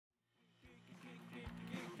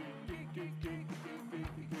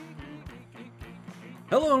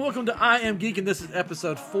Hello and welcome to I Am Geek, and this is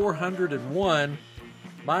episode 401.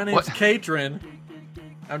 My name's Katrin.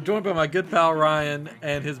 I'm joined by my good pal Ryan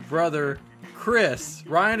and his brother Chris.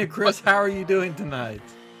 Ryan and Chris, how are you doing tonight?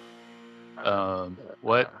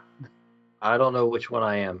 What? I don't know which one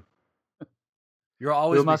I am. You'll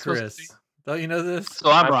always be Chris. Don't you know this?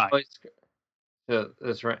 So I'm Ryan.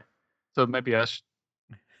 That's right. So maybe I should.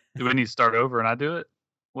 Do we need to start over and I do it?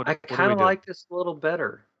 I kind of like this a little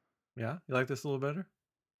better. Yeah? You like this a little better?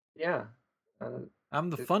 Yeah. I'm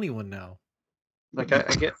the funny one now. Like I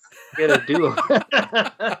get a duo.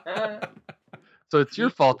 So it's your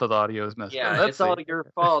fault that the audio is messed up. Yeah, it's all your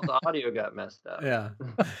fault. The audio got messed up. Yeah.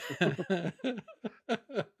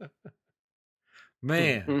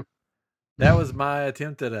 Man, that was my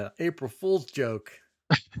attempt at an April Fool's joke.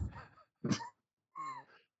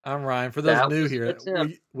 I'm Ryan. For those new here,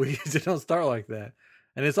 we don't start like that.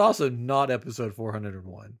 And it's also not episode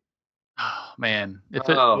 401. Oh, man. If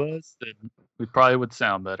it was, then we probably would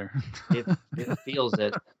sound better. It feels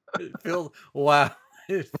it. It feels, wow.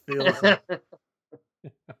 It feels it.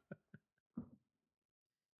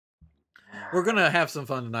 We're going to have some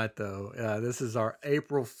fun tonight, though. This is our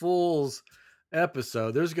April Fool's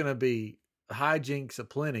episode. There's going to be hijinks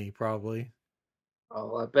aplenty, probably.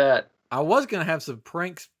 Oh, I bet. I was going to have some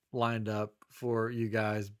pranks lined up for you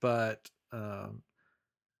guys, but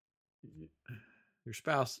your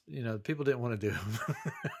spouse, people didn't want to do them.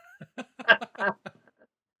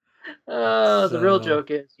 The real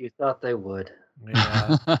joke is you thought they would.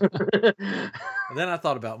 Yeah. And then I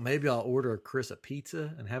thought about maybe I'll order Chris a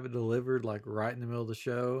pizza and have it delivered like right in the middle of the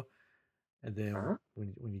show. And then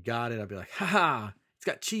when you got it, I'd be like, ha, it's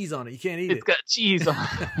got cheese on it. You can't eat it. It's got cheese on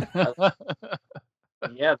it.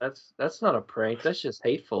 Yeah, that's not a prank. That's just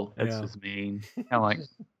hateful. That's just mean. Kind of like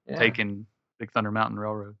taking Big Thunder Mountain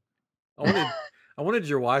Railroad. I wanted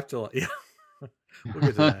your wife to like, we'll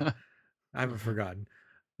get to that. I haven't forgotten.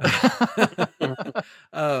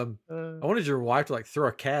 I wanted your wife to like throw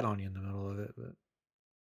a cat on you in the middle of it, but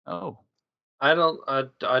I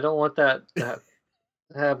don't want that to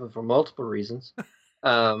happen for multiple reasons.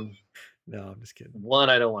 No, I'm just kidding. One,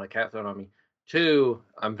 I don't want a cat thrown on me. Two,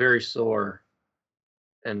 I'm very sore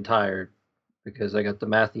and tired because I got the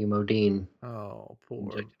Matthew Modine. Oh,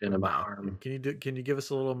 poor injected into my arm. Can you give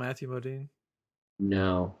us a little Matthew Modine?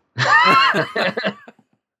 No. I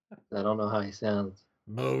don't know how he sounds.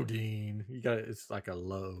 Modine. You got it's like a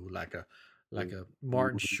low, like a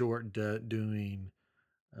Martin Short doing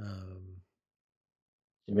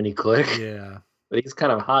Jiminy Click. Yeah. But he's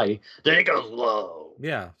kind of high. Then he goes low.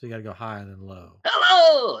 Yeah, so you got to go high and then low.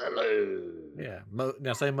 Hello. Yeah.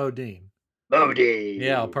 Now say Modine. Modine.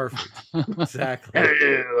 Yeah, perfect. Exactly.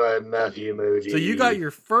 Hello, I'm Matthew Modine. So you got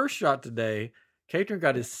your first shot today. Katrin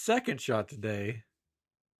got his second shot today.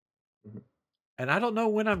 And I don't know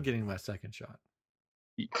when I'm getting my second shot.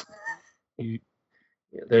 You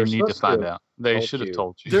need to find out. They should have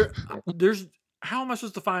told you. There's how am I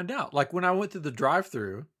supposed to find out? Like when I went through the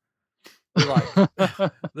drive-thru, like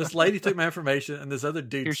this lady took my information and this other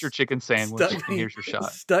dude here's your chicken sandwich and here's your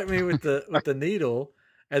shot. Stuck me with the needle,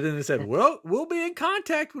 and then they said, "Well, we'll be in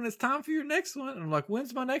contact when it's time for your next one." And I'm like,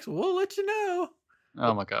 "When's my next one?" "We'll let you know."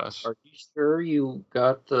 Oh my gosh! Are you sure you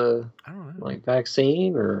got the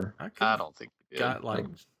vaccine or? I don't think you got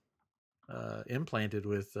implanted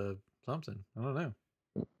with something. I don't know.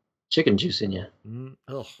 Chicken juice in you.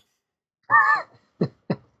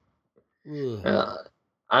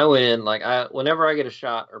 I went in whenever I get a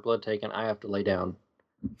shot or blood taken, I have to lay down,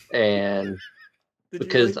 and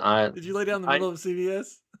did you lay down in the middle of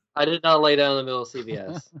CVS? I did not lay down in the middle of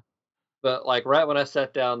CVS. But right when I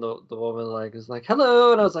sat down, the woman was like,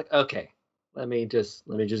 "Hello," and I was like, "Okay, let me just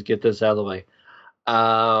get this out of the way."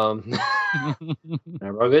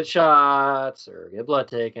 Whenever I get shots or get blood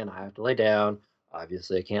taken, I have to lay down.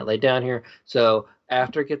 Obviously, I can't lay down here. So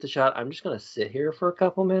after I get the shot, I'm just gonna sit here for a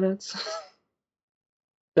couple minutes.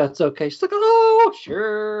 That's okay. She's like, "Oh,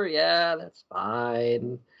 sure, yeah, that's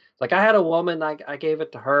fine." Like I had a woman, I gave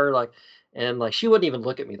it to her, and she wouldn't even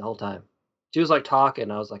look at me the whole time. She was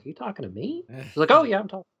talking. I was like, "Are you talking to me?" She's like, "Oh yeah, I'm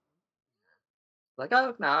talking." Like,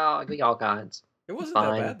 "Oh no, I get all kinds." It wasn't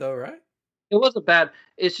that bad though, right? It wasn't bad.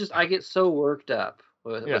 It's just I get so worked up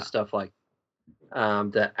with stuff like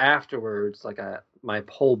that afterwards, my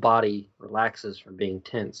whole body relaxes from being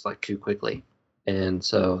tense too quickly, and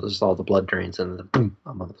so there's all the blood drains and then boom,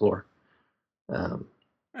 I'm on the floor.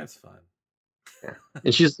 That's fun. Yeah,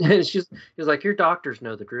 and she's like, "Your doctors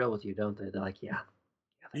know the drill with you, don't they?" They're like, "Yeah."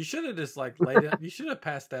 You should have just laid down. You should have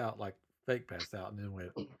passed out, fake passed out, and then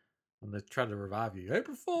when they tried to revive you,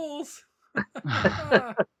 April Fools.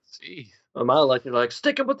 Jeez. My elected like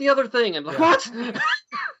stick him with the other thing, and like what?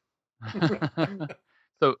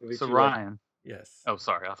 so Ryan. Yes. Oh,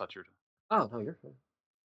 sorry. I thought you were. Oh no, you're fine.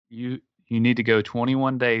 You need to go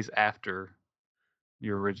 21 days after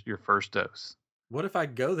your first dose. What if I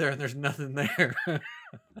go there and there's nothing there?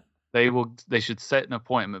 They should set an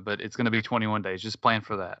appointment, but it's going to be 21 days. Just plan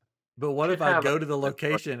for that. But what if I go to the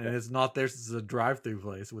location and it's not there? This is a drive-through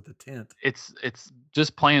place with a tent. It's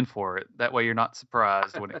just plan for it. That way you're not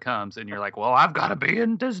surprised when it comes and you're like, well, I've got to be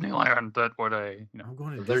in Disneyland that day. I'm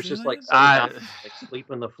going to There's Disneyland? just like sleep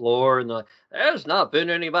on the floor and like, there's not been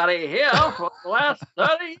anybody here for the last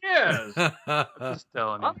 30 years. I'm just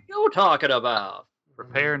telling you. What are you talking about?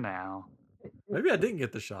 Prepare now. Maybe I didn't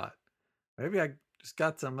get the shot. Maybe I just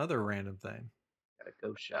got some other random thing. Got a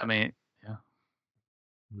ghost shot. I mean, yeah.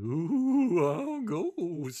 Ooh,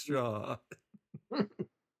 ghost shot.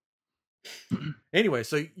 Anyway,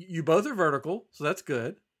 so you both are vertical, so that's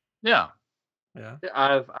good. Yeah. Yeah.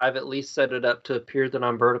 I've at least set it up to appear that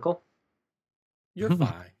I'm vertical. You're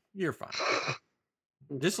fine. You're fine.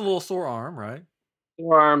 Just a little sore arm, right?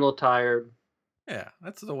 Sore arm, a little tired. Yeah,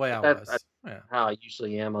 that's the way I was. Yeah. How I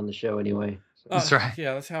usually am on the show anyway. So. That's right.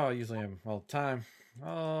 Yeah, that's how I usually am all the time.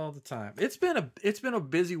 All the time. It's been a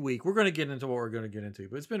busy week. We're going to get into what we're going to get into,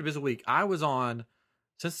 but it's been a busy week. I was on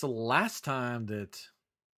since the last time that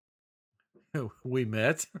we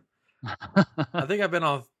met. I think I've been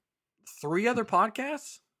on 3 other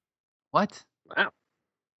podcasts. What? Wow.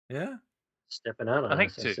 Yeah. Stepping out on I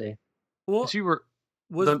think SSC. 2. Well, you were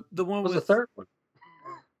the one was with the third one.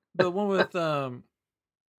 The one with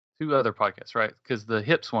 2 other podcasts, right? Because the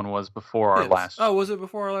hips one was before our Hips. last. Oh, was it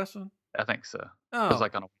before our last one? I think so. Oh, It was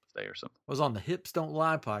like on a Wednesday or something. I was on the Hips Don't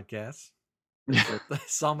Lie podcast.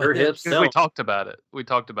 Saw my Your hips. hips We talked about it. We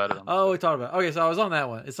talked about it. On Oh, we talked about it. Okay, so I was on that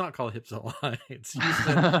one. It's not called Hips Don't Lie. It's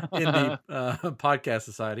Houston Indie Podcast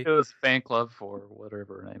Society. It was fan club for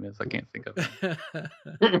whatever her name is. I can't think of it.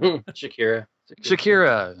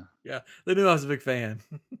 Shakira. Yeah, they knew I was a big fan.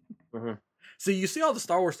 Mm-hmm. See, you see all the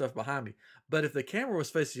Star Wars stuff behind me, but if the camera was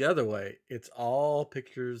facing the other way, it's all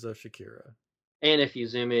pictures of Shakira. And if you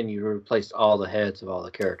zoom in, you replaced all the heads of all the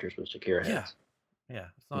characters with Shakira heads. Yeah,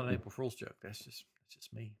 it's not an April Fool's joke. That's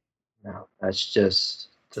just me. No, that's just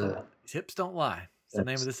Hips Don't Lie. It's the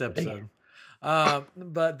name of this episode.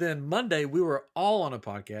 But then Monday we were all on a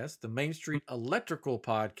podcast, the Main Street Electrical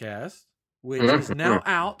Podcast, which is now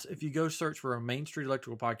out. If you go search for a Main Street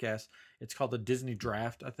Electrical Podcast, it's called the Disney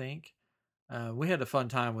Draft, I think. We had a fun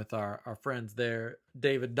time with our friends there,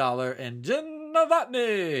 David Dollar and Jen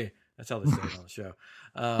Novotny. That's how they say it on the show,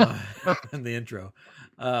 in the intro.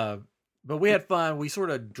 But we had fun. We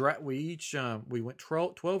sort of we went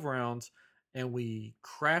 12 rounds, and we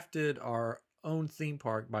crafted our own theme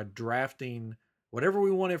park by drafting whatever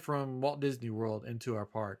we wanted from Walt Disney World into our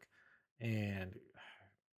park. And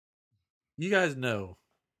you guys know,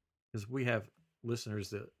 because we have listeners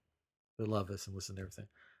that love us and listen to everything,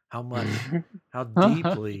 how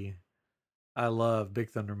deeply I love Big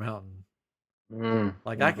Thunder Mountain.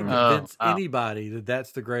 Like I can convince anybody that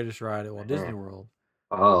that's the greatest ride at Walt Disney World.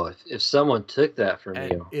 Oh, if someone took that from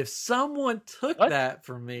you. If someone took that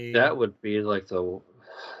from me. That would be like the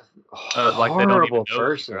like they don't even know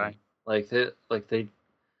person. You, right? They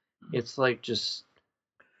it's like just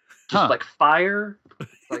like fire.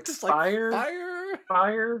 Like just fire. Like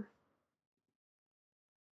fire.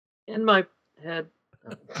 In my head.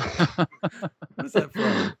 What is that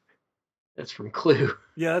from? It's from Clue.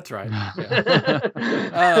 Yeah, that's right.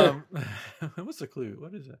 Yeah. What's the clue?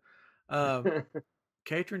 What is it?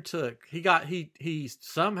 Catron took. He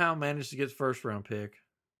somehow managed to get his first pick,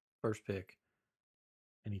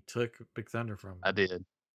 and he took Big Thunder from him. I did,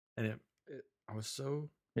 and I was so.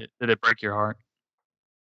 Did it break your heart?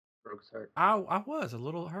 Broke his heart. I was a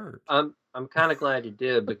little hurt. I'm kind of glad you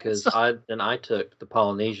did because I took the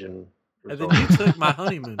Polynesian. And then you took my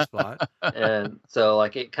honeymoon spot. And so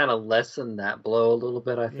like it kind of lessened that blow a little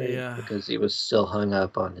bit, I think, because he was still hung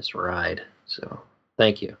up on his ride. So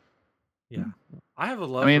thank you. Yeah. I have a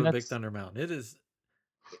love for Big Thunder Mountain. It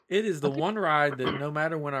is the one ride that no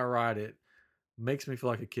matter when I ride it, makes me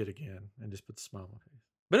feel like a kid again and just puts a smile on my face.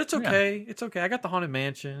 But it's okay. Yeah. It's okay. I got the Haunted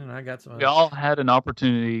Mansion and I got some. We all had an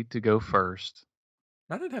opportunity to go first.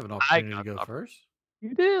 I didn't have an opportunity to go first.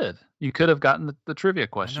 You did. You could have gotten the trivia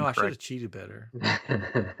question. No, I should have cheated better.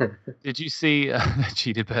 Did you see?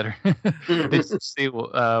 Cheated better. Did you see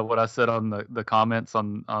what I said on the comments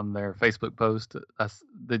on their Facebook post?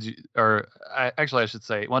 Did you? Or I should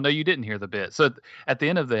say. Well, no, you didn't hear the bit. So at the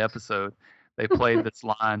end of the episode, they played this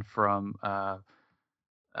line from one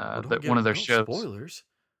of their shows. Spoilers.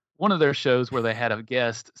 one of their shows where they had a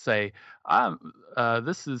guest say,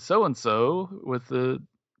 this is so and so with the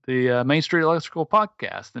Main Street Electrical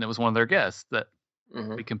podcast, and it was one of their guests that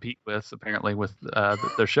we compete with, apparently, with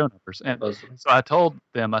their show numbers. And so I told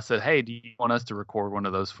them, I said, hey, do you want us to record one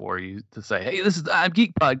of those for you to say, hey, this is the I'm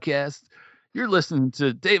Geek podcast. You're listening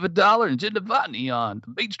to David Dollar and Jen Novotny on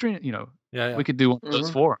the Main Street. We could do one of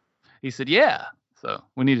those for him. He said, yeah. So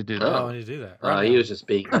we need to do that. Oh, we need to do that. Right he was just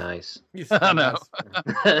being nice. I know.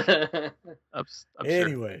 I'm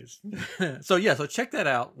Anyways. So check that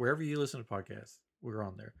out wherever you listen to podcasts. We're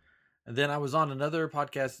on there. And then I was on another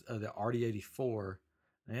podcast, the RD84,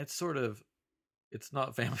 and it's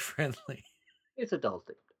not family friendly. It's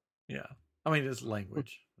adulting. Yeah. I mean, it's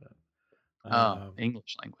language.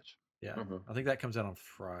 English language. Yeah. I think that comes out on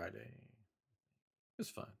Friday.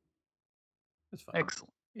 It's fun.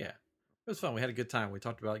 Excellent. Yeah. It was fun. We had a good time. We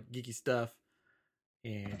talked about geeky stuff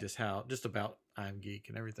and just about I'm Geek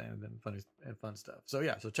and everything, and then fun stuff. So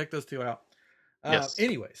yeah, check those two out. Yes.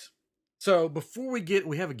 Anyways. So before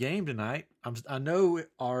we have a game tonight. I know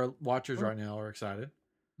our watchers right now are excited.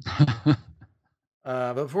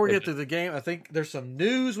 But before we get to the game, I think there's some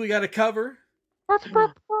news we got to cover. There's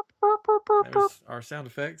our sound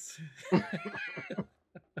effects.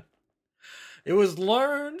 It was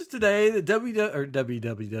learned today that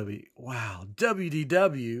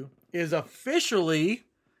WDW is officially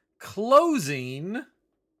closing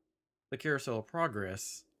the Carousel of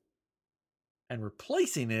Progress and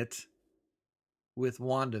replacing it with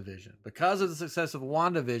WandaVision. Because of the success of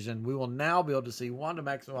WandaVision, we will now be able to see Wanda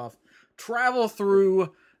Maximoff travel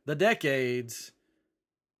through the decades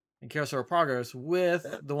in Carousel of Progress with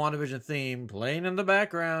the WandaVision theme playing in the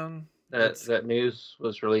background. That news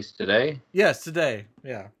was released today? Yes, today.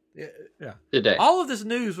 Yeah. Today. All of this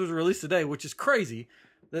news was released today, which is crazy.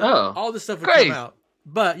 All this stuff would come out.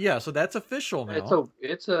 But yeah, so that's official now. I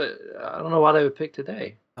don't know why they would pick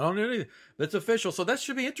today. I don't know either. That's official. So that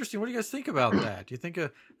should be interesting. What do you guys think about that? Do you think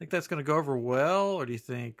that's going to go over well, or do you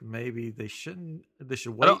think maybe they should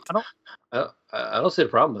wait? I don't see a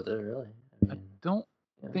problem with it, really. I don't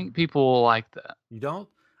think people will like that. You don't?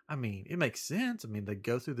 I mean, it makes sense. I mean, they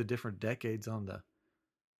go through the different decades on the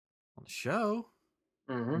show.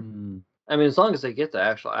 Mm-hmm. I mean, as long as they get the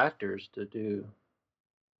actual actors to do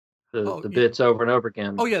the bits over and over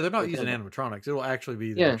again. Oh yeah, they're not using animatronics. It'll actually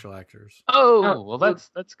be the actual actors. Oh, well, that's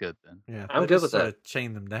good then. Yeah, I'm good with that.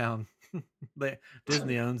 Chain them down.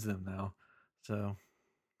 Disney owns them now, so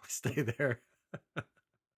stay there.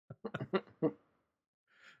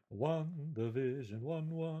 WandaVision,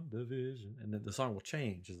 and then the song will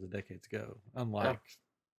change as the decades go. Unlike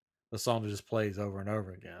the song that just plays over and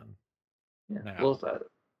over again. Yeah, now. well,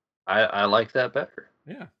 I like that better.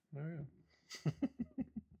 Yeah.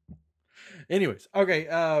 Anyways, okay,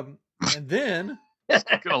 and then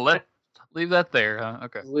gonna leave that there, huh?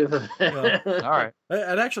 Okay. All right.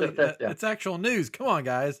 And actually, it's actual news. Come on,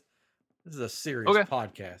 guys. This is a serious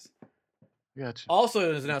podcast. Gotcha. Also,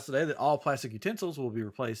 it was announced today that all plastic utensils will be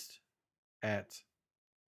replaced at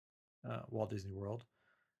Walt Disney World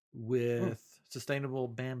with sustainable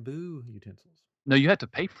bamboo utensils. No, you have to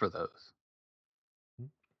pay for those.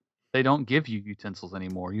 They don't give you utensils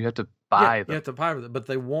anymore. You have to buy them. You have to buy them, but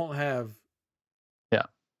they won't have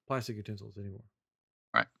plastic utensils anymore.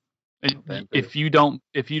 Right. If you don't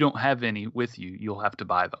have any with you, you'll have to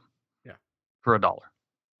buy them. Yeah. For $1.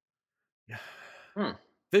 Yeah.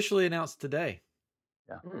 Officially announced today.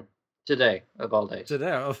 Yeah. Today of all days.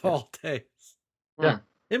 Today of all days. Yeah.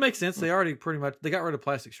 It makes sense. They already they got rid of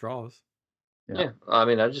plastic straws. Yeah. I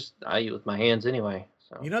mean, I eat with my hands anyway.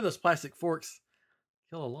 So those plastic forks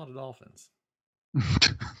kill a lot of dolphins.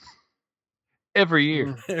 Every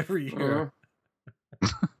year. Every year.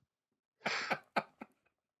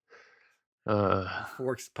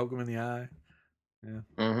 Forks poke them in the eye. Yeah.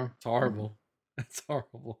 It's horrible. It's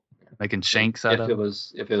horrible. Making shanks out of it.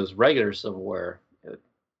 If it was regular silverware. If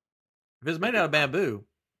it's made out of bamboo,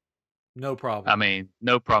 no problem. I mean,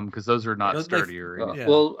 no problem, because those are not sturdy or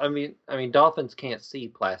Well, I mean, dolphins can't see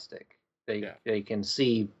plastic. They can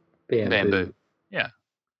see bamboo. Yeah.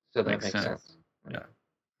 So that makes sense. Yeah.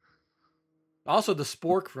 Also, the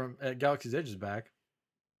spork from Galaxy's Edge is back.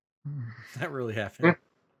 That really happened.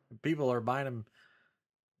 People are buying them.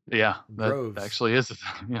 Yeah, that actually is.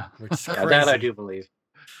 Yeah, that I do believe.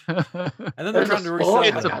 And then they're trying to resell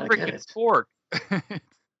it. It's a freaking spork.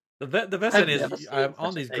 The best thing is I'm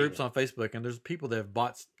on these groups on Facebook, and there's people that have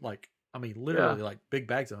bought literally like big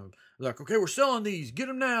bags of them. They're like, okay, we're selling these. Get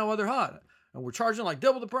them now while they're hot, and we're charging like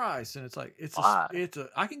double the price. And it's like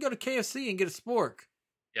I can go to KFC and get a spork.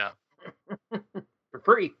 Yeah, for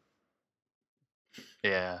free.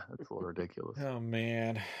 Yeah, that's a little ridiculous. Oh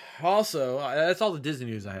man. Also, that's all the Disney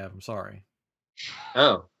news I have. I'm sorry.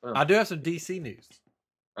 Oh. I do have some DC news.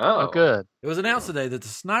 Oh, good. It was announced today that the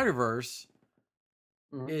Snyderverse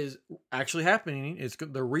Mhm. is actually happening.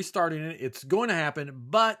 They're restarting it. It's going to happen,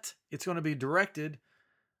 but it's going to be directed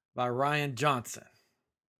by Rian Johnson.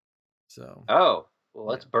 So. Oh, well,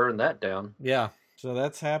 let's burn that down. Yeah. So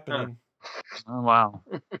that's happening. Oh wow.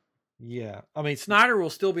 Yeah. I mean, Snyder will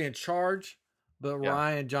still be in charge, but Yeah.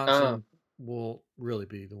 Rian Johnson will really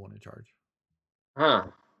be the one in charge. Huh.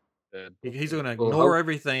 Good. He's going to Well, ignore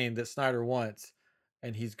everything that Snyder wants,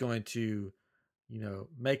 and he's going to,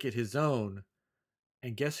 make it his own.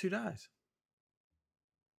 And guess who dies?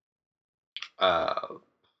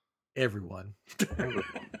 Everyone.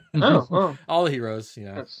 Oh. All the heroes.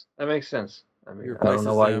 Yeah. That makes sense. I mean, He I don't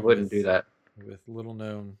know why you replaces wouldn't them do that. with little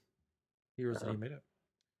known heroes that he made up.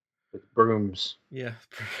 With brooms. Yeah.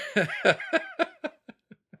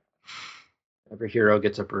 Every hero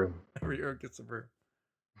gets a broom. Every hero gets a broom.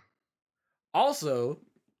 Also,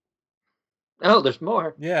 there's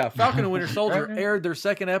more. Yeah, Falcon and Winter Soldier aired their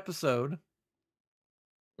second episode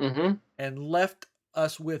and left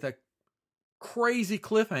us with a crazy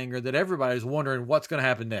cliffhanger that everybody's wondering what's going to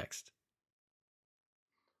happen next.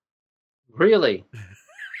 Really?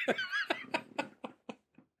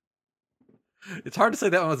 It's hard to say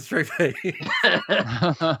that one with a straight face.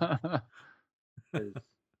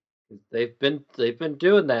 They've been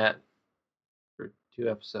doing that for 2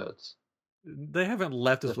 episodes. They haven't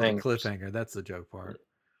left us with a cliffhanger. That's the joke part.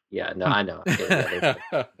 Yeah, no, I know.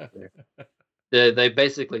 They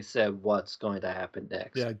basically said what's going to happen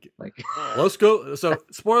next. Yeah, like let's go. So,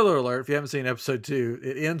 spoiler alert: if you haven't seen episode 2,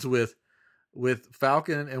 it ends with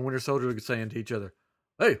Falcon and Winter Soldier saying to each other,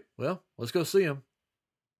 "Hey, well, let's go see him."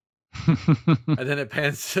 And then it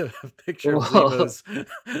pans to a picture of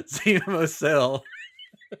Zemo's cell.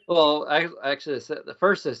 Well, actually, the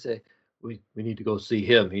first they say we need to go see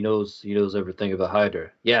him. He knows everything about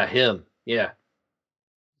Hydra. Yeah, him. Yeah,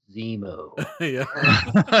 Zemo. Yeah.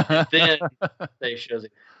 Then they show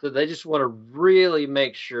it. So they just want to really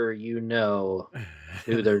make sure you know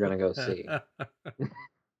who they're going to go see.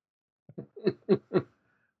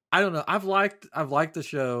 I don't know. I've liked the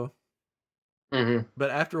show, but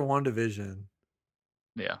after WandaVision,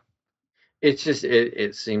 yeah, it's just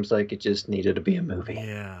it seems like it just needed to be a movie.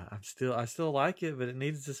 Yeah, I still like it, but it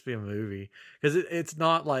needs to just be a movie because it's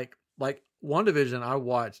not like WandaVision. I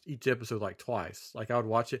watched each episode like twice. Like I would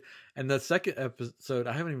watch it, and the second episode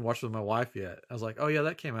I haven't even watched with my wife yet. I was like, oh yeah,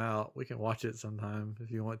 that came out. We can watch it sometime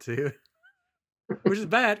if you want to, which is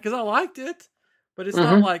bad because I liked it. But it's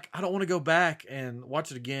not like I don't want to go back and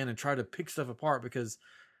watch it again and try to pick stuff apart because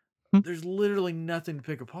there's literally nothing to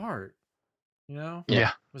pick apart. Yeah.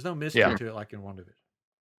 There's no mystery to it like in WandaVision.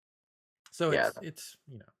 So it's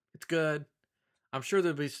it's good. I'm sure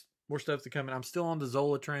there'll be more stuff to come in. I'm still on the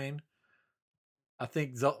Zola train. I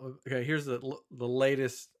think here's the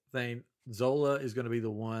latest thing. Zola is going to be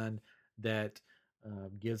the one that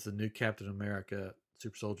gives the new Captain America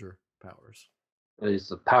super soldier powers. He's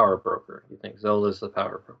the power broker. You think Zola's the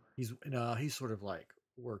power broker? He's sort of like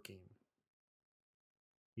working.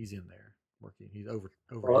 He's in there working. He's over.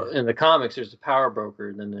 Well, in the comics, there's the power broker,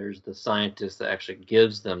 and then there's the scientist that actually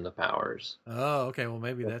gives them the powers. Oh, okay. Well,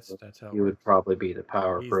 maybe that's how he would probably be the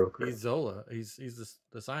power broker. He's Zola. He's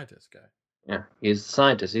the scientist guy. Yeah, he's the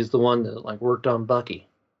scientist. He's the one that worked on Bucky.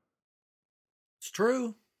 It's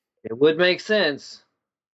true. It would make sense.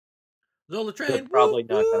 Zola train. Probably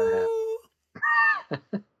not gonna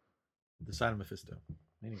happen. The sign of Mephisto.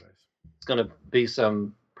 Anyways, it's gonna be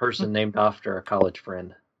some person named after a college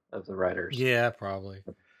friend of the writers. Yeah, probably.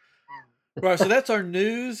 Right. So that's our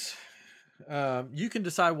news. You can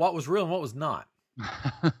decide what was real and what was not.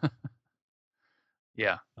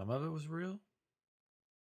 Yeah. Some of it was real.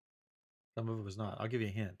 Some of it was not. I'll give you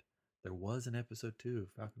a hint. There was an episode 2 of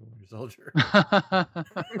Falcon and Winter Soldier.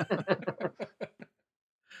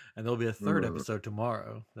 And there'll be a third episode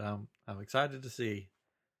tomorrow that I'm excited to see.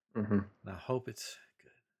 And I hope it's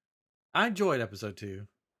good. I enjoyed episode 2.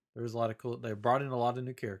 There was a lot of cool. They brought in a lot of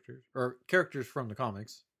new characters from the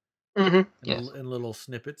comics. In little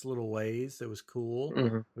snippets, little ways. That was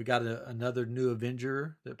cool. We got another new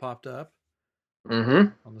Avenger that popped up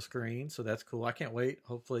on the screen, so that's cool. I can't wait.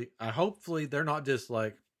 Hopefully they're not just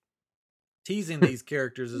like teasing these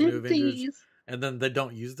characters as new Avengers and then they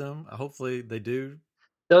don't use them. Hopefully they do.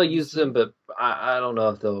 They'll use them, but I don't know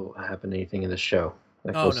if they'll happen anything in the show.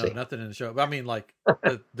 We'll see. Nothing in the show. But I mean, like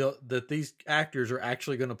that these actors are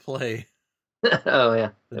actually going to play. Oh yeah,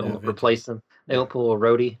 they won't replace them. They won't pull a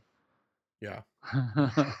roadie. Yeah.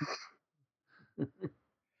 I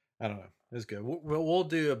don't know. was good. We'll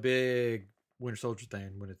do a big Winter Soldier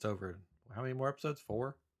thing when it's over. How many more episodes?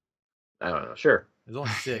 4? I don't know. Sure. There's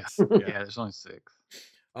only 6. Yeah, there's only 6.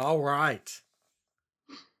 All right.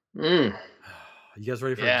 Mm. You guys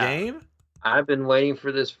ready for a game? I've been waiting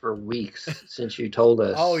for this for weeks since you told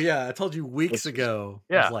us. Oh yeah, I told you weeks ago.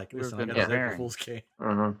 Yeah, I was like, listen, I got this April Fool's game.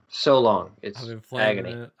 So long. It's I've been playing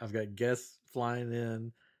agony. it. I've got guests flying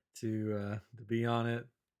in to be on it.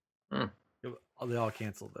 They all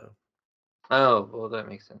canceled though. Oh, well, that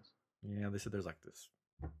makes sense. Yeah, they said there's like this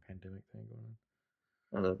pandemic thing going on.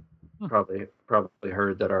 And probably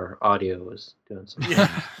heard that our audio was doing something.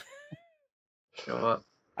 Yeah. Show up.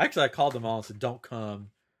 Actually, I called them all and said, "Don't come."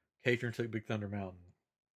 Catron took Big Thunder Mountain.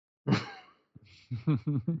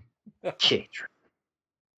 Catron.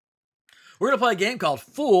 We're gonna play a game called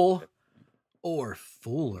Fool or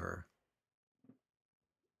Fooler.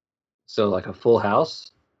 So, like a Full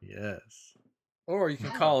House. Yes. Or you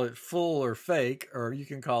can call it Full or Fake, or you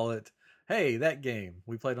can call it, hey, that game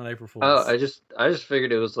we played on April Fool's. Oh, I just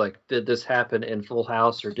figured it was like, did this happen in Full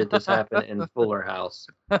House or did this happen in Fuller House?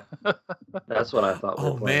 That's what I thought.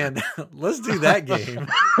 Oh man, let's do that game.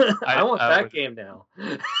 I want that game now.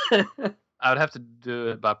 I would have to do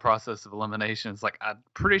it by process of elimination. It's like, I'm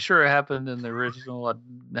pretty sure it happened in the original. I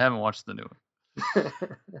haven't watched the new one.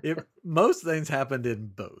 Most things happened in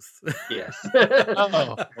both. Yes. Oh,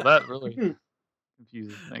 well, that really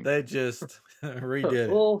confuses things. They just redid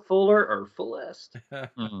Full, Fuller, or Fullest.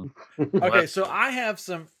 Okay, so I have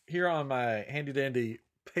some here on my handy dandy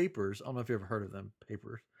papers. I don't know if you ever heard of them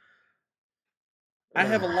papers. I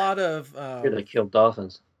have a lot of. Here they killed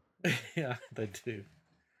dolphins. Yeah, they do.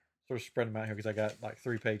 Sort of spread them out here because I got like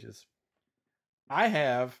 3 pages. I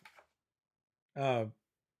have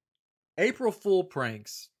April Fool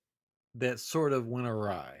pranks that sort of went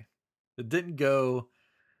awry. It didn't go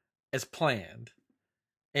as planned.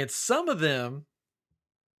 And some of them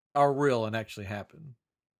are real and actually happen.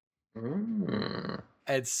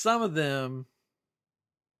 And some of them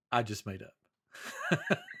I just made up.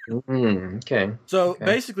 Okay. So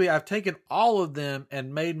basically, I've taken all of them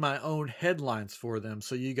and made my own headlines for them,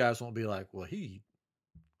 so you guys won't be like, well,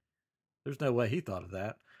 there's no way he thought of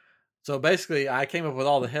that. So basically, I came up with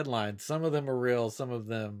all the headlines. Some of them are real, some of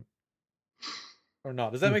them are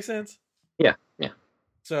not. Does that make sense? Yeah.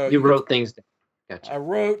 So you wrote things down. Gotcha. I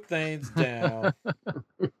wrote things down.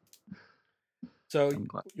 So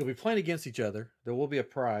you'll be playing against each other. There will be a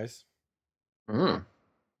prize.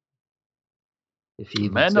 If he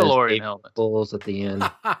Mandalorian helmet bulls at the end,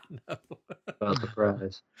 No. about the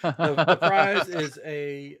prize. The prize is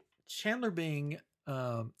a Chandler Bing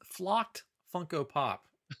flocked Funko Pop.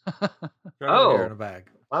 Right here in a bag.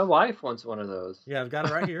 My wife wants one of those. Yeah, I've got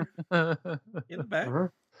it right here in the bag.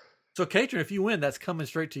 So, Catron, if you win, that's coming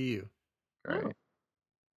straight to you. Right.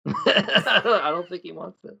 I don't think he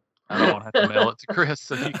wants it. I don't want to have to mail it to Chris.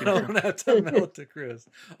 So he can. I don't have to mail it to Chris.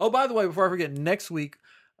 Oh, by the way, before I forget, next week,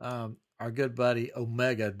 our good buddy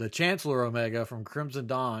Omega, the Chancellor Omega from Crimson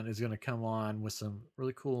Dawn, is going to come on with some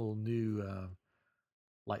really cool new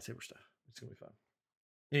lightsaber stuff. It's going to be fun.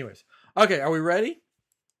 Anyways, okay, are we ready?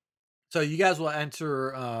 So you guys will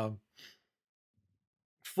answer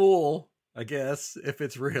full, I guess, if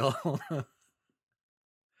it's real.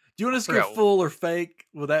 Do you want us to go full or fake?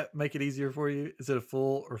 Will that make it easier for you? Is it a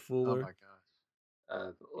full or fooler? Oh my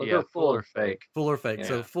gosh. Yeah, full or fake. Full or fake. Yeah.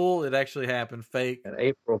 So full, it actually happened. Fake. And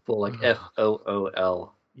April Fool, like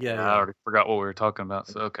FOOL. Yeah, I already forgot what we were talking about.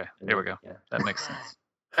 So okay, here we go. Yeah. That makes sense.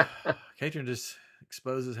 Catron just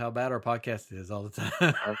exposes how bad our podcast is all the time.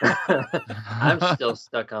 I'm still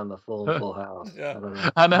stuck on the Full House. Yeah.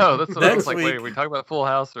 I know. That's what I was like. Week, wait, are we talking about Full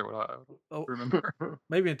House or what? I don't remember.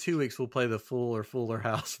 Maybe in 2 weeks we'll play the Full or Fuller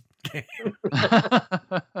House game.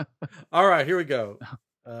 All right, here we go.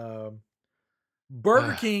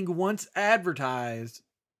 Burger King once advertised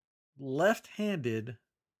left-handed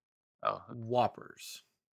Whoppers.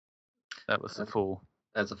 That was a fool.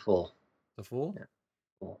 That's a full. The full? Yeah.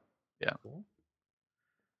 Full. Yeah. Full.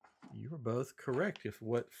 You were both correct. If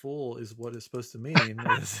what full is what it's supposed to mean,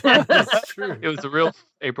 it's true. It was a real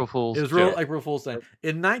April Fool's. It was real April Fool's thing.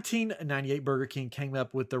 In 1998, Burger King came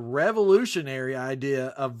up with the revolutionary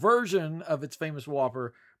idea, a version of its famous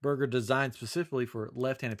Whopper burger designed specifically for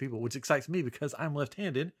left-handed people, which excites me because I'm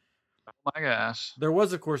left-handed. Oh my gosh! There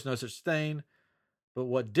was, of course, no such thing. But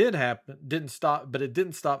what did happen didn't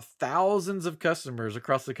stop thousands of customers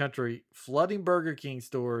across the country flooding Burger King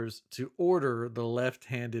stores to order the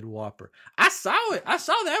left-handed Whopper. I saw it. I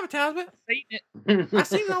saw the advertisement. I've seen it. I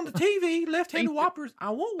seen it on the TV. Left-handed Whoppers.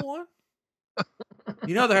 I want one.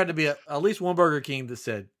 You know, there had to be at least one Burger King that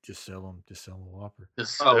said, "Just sell them a Whopper."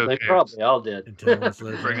 They probably all did. Until it's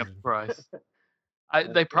less Bring up the price.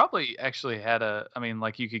 They probably actually had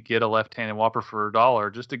like you could get a left-handed Whopper for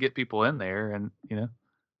 $1 just to get people in there, and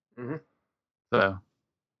Mm-hmm. So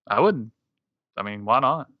I wouldn't. I mean, why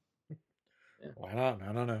not? Why not?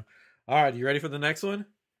 I don't know. All right, you ready for the next one?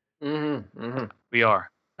 Mm-hmm. Mm-hmm. We are.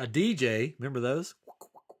 A DJ, remember those?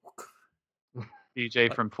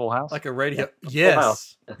 DJ from Full House? Like a radio. Yeah,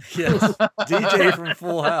 Yes. Yes. DJ from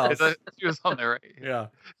Full House. She was on there, right? Yeah.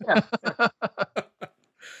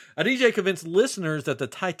 A DJ convinced listeners that the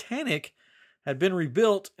Titanic had been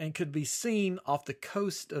rebuilt and could be seen off the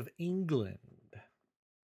coast of England.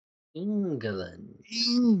 England.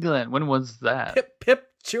 When was that? Pip, pip,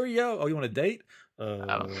 cheerio. Oh, you want a date?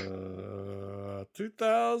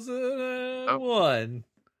 2001.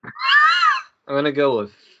 I'm going to go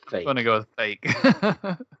with fake. I'm going to go with fake.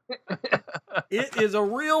 It is a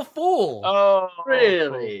real fool. Oh,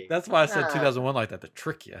 really? That's why I said 2001 like that, to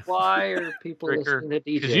trick you. Why are people listening to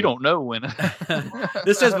DJ? Because you don't know when.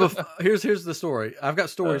 This says here's the story. I've got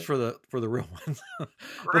stories for the real ones.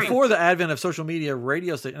 Before the advent of social media,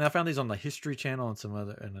 radio station, and I found these on the History Channel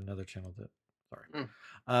and another channel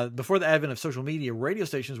before the advent of social media, radio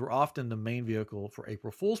stations were often the main vehicle for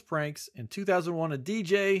April Fool's pranks. In 2001, a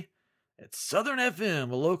DJ at Southern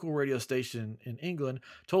FM, a local radio station in England,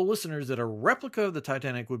 told listeners that a replica of the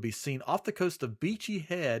Titanic would be seen off the coast of Beachy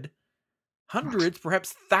Head. Hundreds,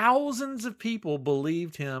 perhaps thousands of people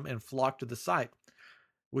believed him and flocked to the site,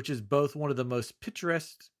 which is both one of the most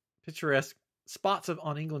picturesque spots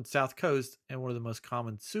on England's south coast and one of the most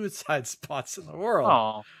common suicide spots in the world.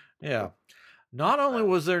 Oh, yeah. Not only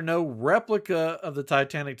was there no replica of the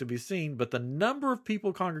Titanic to be seen, but the number of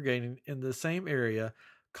people congregating in the same area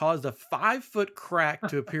caused a 5-foot crack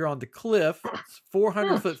to appear on the cliff's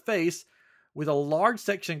 400-foot face, with a large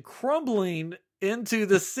section crumbling into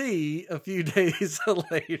the sea a few days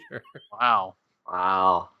later. Wow.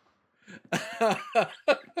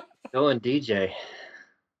 Going DJ.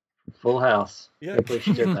 Full House. Yeah. I wish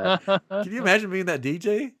you did that. Can you imagine being that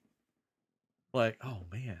DJ? Like, oh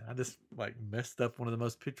man, I just messed up one of the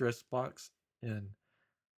most picturesque spots in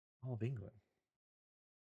all of England.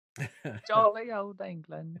 Jolly old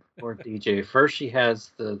England. Poor DJ. First she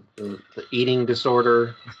has the eating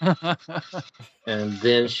disorder, and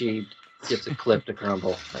then she gets a clip to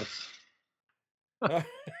crumble.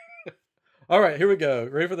 All right, here we go.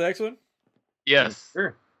 Ready for the next one? Yes.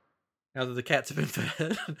 Sure. Now that the cats have been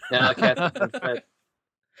fed. Now the cats have been fed.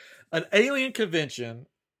 An alien convention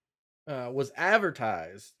was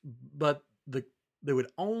advertised, but they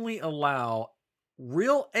would only allow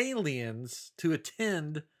real aliens to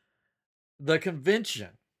attend the convention.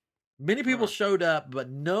 Many people showed up, but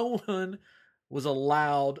no one was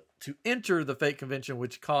allowed to enter the fake convention,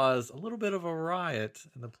 which caused a little bit of a riot,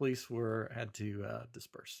 and the police had to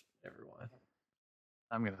disperse everyone.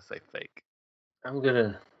 I'm gonna say fake. I'm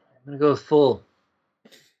gonna go with full.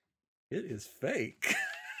 It is fake.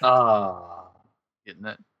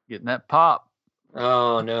 Getting that pop.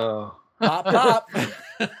 Oh no. Pop.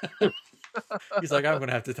 He's like, I'm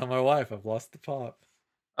gonna have to tell my wife I've lost the pop.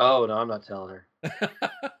 Oh no, I'm not telling her.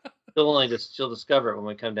 She'll discover it when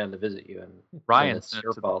we come down to visit you, and Ryan's it's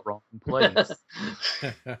your fault. Wrong place.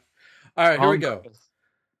 All right, here we go.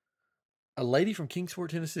 A lady from Kingsport,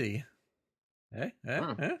 Tennessee. Hey,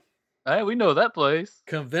 we know that place.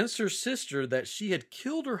 Convinced her sister that she had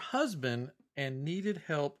killed her husband and needed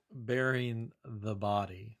help burying the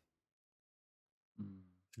body.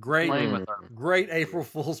 Great April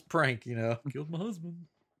Fool's prank, Killed my husband.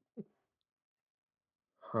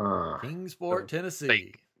 Kingsport,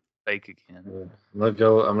 Tennessee. Fake again. I'm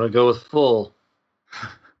gonna go with full.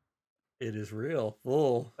 It is real.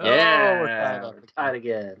 Full. Yeah, we're tied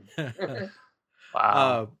again.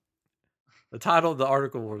 Wow. The title of the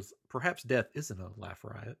article was "Perhaps Death Isn't a Laugh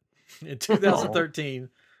Riot." In 2013,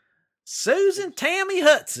 Susan Tammy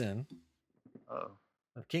Hudson of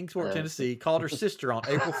Kingsport, Tennessee, called her sister on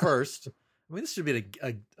April 1st. I mean, this should be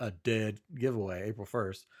a dead giveaway, April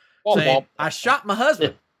 1st. Saying, I shot my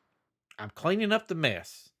husband. I'm cleaning up the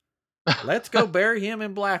mess. Let's go bury him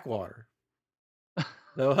in Blackwater.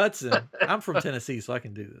 Though Hudson, I'm from Tennessee, so I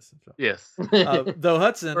can do this. Yes. Though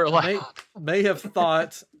Hudson may have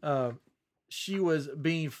thought she was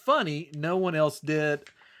being funny, no one else did.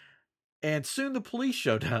 And soon the police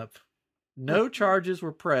showed up. No charges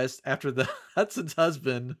were pressed after the Hudson's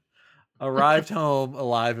husband arrived home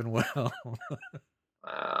alive and well.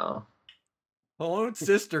 Wow. Her own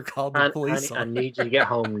sister called the police. Honey, I need you to get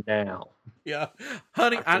home now. Yeah,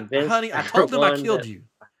 honey, I told them I killed you.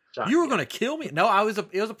 You were going to kill me? No, it was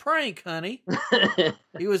a prank, honey.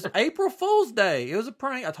 It was April Fool's Day. It was a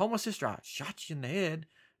prank. I told my sister I shot you in the head,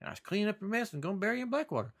 and I was cleaning up your mess and going to bury you in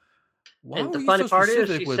Blackwater. Why and were the you funny so part is,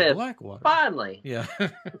 specific she with said, Blackwater? Finally. Yeah.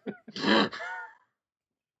 That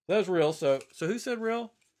was real. So who said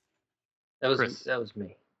real? That was Chris. That was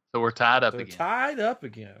me. So we're tied up So again. tied up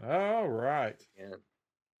again. All right. Yeah.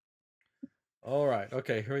 All right.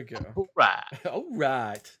 Okay, here we go. All right. All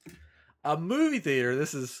right. A movie theater.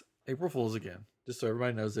 This is April Fool's again, just so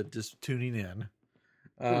everybody knows that just tuning in.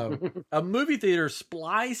 A movie theater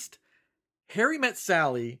spliced Harry Met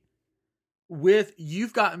Sally with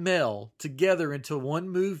You've Got Mail together into one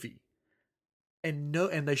movie. And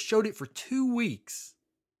they showed it for 2 weeks.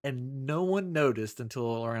 And no one noticed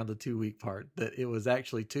until around the 2-week part that it was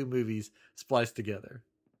actually 2 movies spliced together.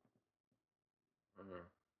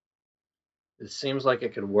 It seems like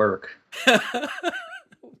it could work.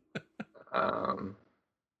 I'm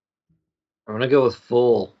gonna go with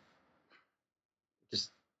Full.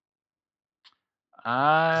 Just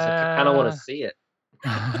I kind of want to see it.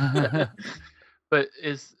 But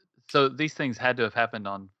so these things had to have happened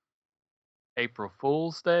on April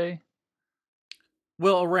Fool's Day?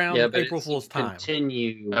 Well, around Yeah, but April Fool's time.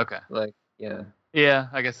 Continue. Okay. Like, yeah. Yeah,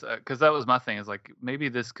 I guess because that was my thing. Is like maybe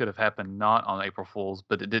this could have happened not on April Fool's,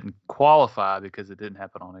 but it didn't qualify because it didn't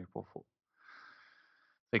happen on April Fool's.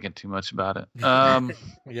 Thinking too much about it.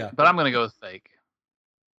 Yeah. But I'm gonna go with fake.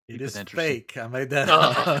 It Keep is it fake. I made that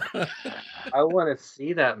Oh. up. I want to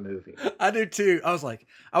see that movie. I do too. I was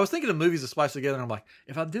thinking of movies that splice together, and I'm like,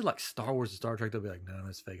 if I did like Star Wars and Star Trek, they'll be like, no,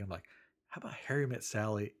 it's fake. I'm like, how about Harry Met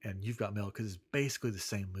Sally and You've Got Mail? Because it's basically the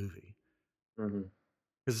same movie. Mm-hmm.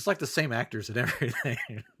 Because it's like the same actors and everything.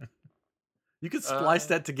 You could splice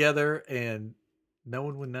that together, and no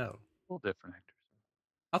one would know. A little different actors.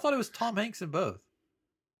 I thought it was Tom Hanks in both.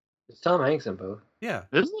 It's Tom Hanks in both. Yeah.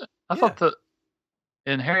 Isn't it? I Yeah. thought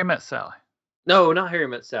in Harry Met Sally. No, not Harry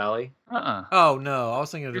Met Sally. Oh no, I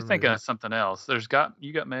was thinking of You're the thinking movie. of something else.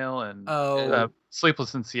 You got Mail and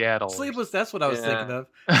Sleepless in Seattle. Sleepless. That's what I was Yeah. thinking of.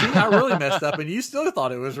 See, I really messed up, and you still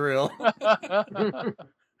thought it was real.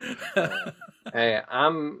 Hey,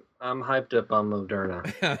 I'm hyped up on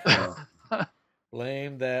Moderna.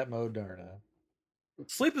 Blame that Moderna.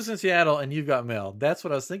 Sleepless in Seattle and You've Got Mail. That's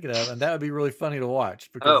what I was thinking of, and that would be really funny to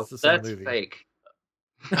watch because it's the same that's movie. fake.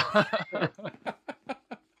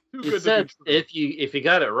 Too You good to said be true. if you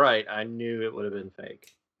got it right, I knew it would have been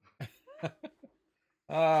fake.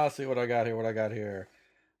 See what I got here.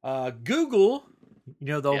 Google, you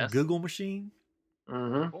know the old Yes. Google machine?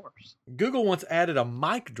 Mm-hmm. Of course. Google once added a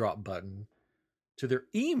mic drop button to their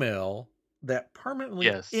email that permanently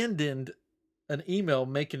Yes. ended an email,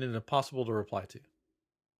 making it impossible to reply to.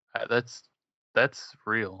 That's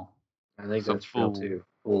real. I think So that's real Full. too.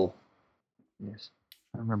 Full. Yes.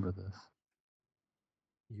 I remember this.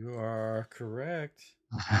 You are correct.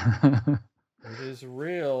 It is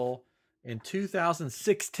real. In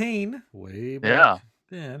 2016, way back Yeah.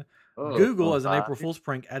 then, Oh, Google, as an 05. April Fool's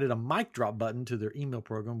prank, added a mic drop button to their email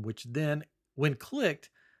program, which then, when clicked,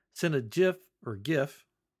 sent a GIF or GIF,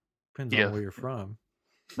 depends GIF. on where you're from.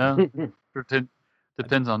 No,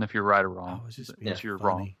 depends on if you're right or wrong. I was just being If you're funny.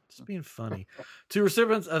 wrong. Just being funny. To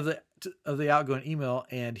recipients of the outgoing email,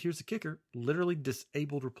 and here's the kicker: literally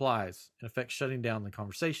disabled replies, in effect shutting down the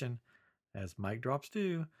conversation, as mic drops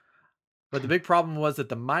do. But the big problem was that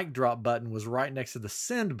the mic drop button was right next to the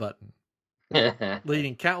send button,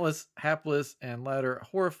 leading countless hapless and later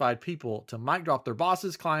horrified people to mic drop their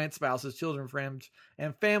bosses, clients, spouses, children, friends,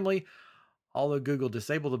 and family. Although Google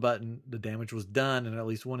disabled the button, the damage was done, and at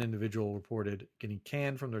least one individual reported getting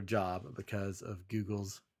canned from their job because of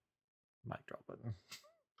Google's mic drop button.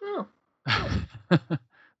 Oh,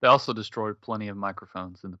 They also destroyed plenty of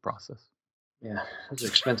microphones in the process. yeah, it's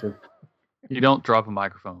expensive. You don't drop a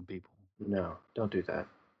microphone, people, No, don't do that.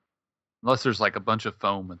 unless there's like a bunch of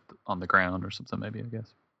foam on the ground or something. Maybe I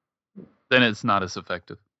guess. Then it's not as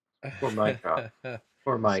effective. Or mic drop.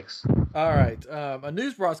 Or mics. All right. A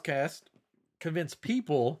news broadcast convinced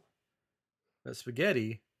people that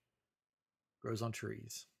spaghetti grows on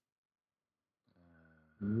trees.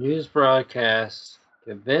 News broadcast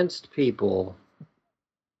convinced people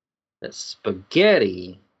that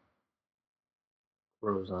spaghetti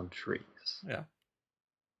grows on trees. Yeah.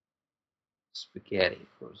 Spaghetti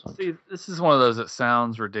grows on trees. See, this is one of those that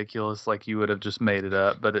sounds ridiculous, like you would have just made it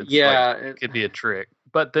up, but it's Yeah, like, it could be a trick.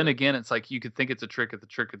 But then again, it's like you could think it's a trick at the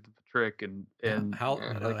trick at the trick, and How,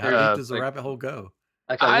 yeah, how like, deep does the like- rabbit hole go?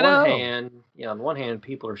 Like I on one hand,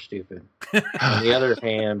 people are stupid. On the other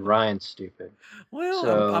hand, Ryan's stupid. Well,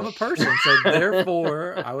 So- I'm a person, so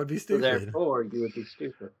therefore I would be So stupid. therefore, you would be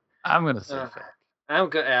stupid. I'm gonna say Uh, fake. I'm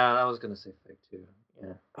good. Yeah, I was gonna say fake too.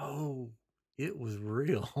 Yeah. Oh, it was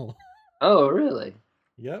real. Oh, really?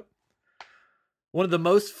 Yep. One of the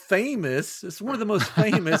most famous. It's one of the most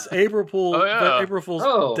famous April Fool's April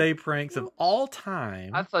Fool's Day pranks of all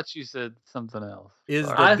time. I thought you said something else. Is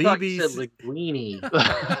the I BBC thought you said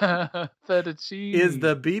linguine. Fettuccine. Is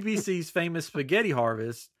the BBC's famous spaghetti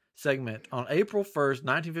harvest segment on April 1st,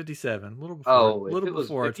 1957. A little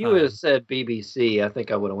before. If you would have said BBC, I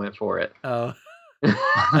think I would have went for it. Oh.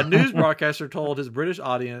 A news broadcaster told his British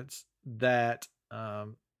audience that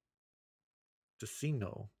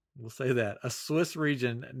Ticino, we'll say that, a Swiss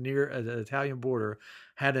region near the Italian border,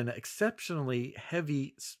 had an exceptionally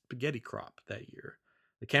heavy spaghetti crop that year.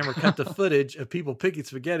 The camera cut the footage of people picking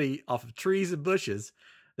spaghetti off of trees and bushes,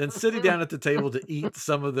 then sitting down at the table to eat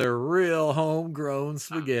some of their real homegrown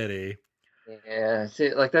spaghetti. Yeah,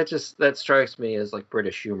 see, like that strikes me as like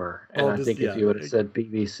British humor, and I think if you would have said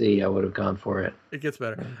BBC, I would have gone for it. It gets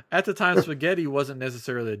better. At the time, spaghetti wasn't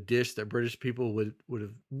necessarily a dish that British people would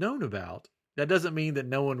have known about. That doesn't mean that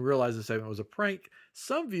no one realized the segment was a prank.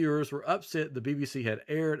 Some viewers were upset the BBC had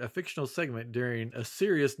aired a fictional segment during a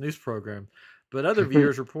serious news program, but other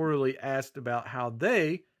viewers reportedly asked about how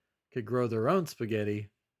they could grow their own spaghetti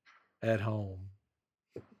at home.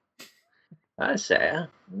 I say,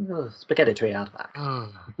 spaghetti tree out back.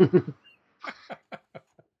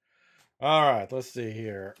 All right, let's see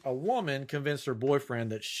here. A woman convinced her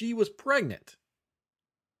boyfriend that she was pregnant.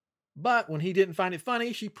 But when he didn't find it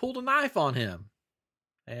funny, she pulled a knife on him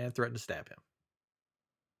and threatened to stab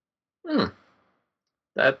him.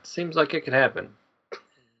 That seems like it could happen. I'm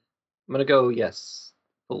going to go yes.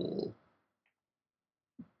 Fool.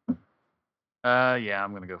 Yeah,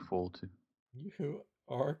 I'm going to go fool too. You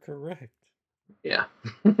are correct. Yeah.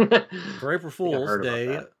 For April Fool's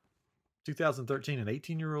Day, 2013, an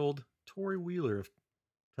 18-year-old Tori Wheeler of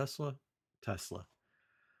Tulsa.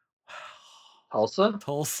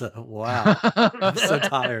 Tulsa. Wow. I'm so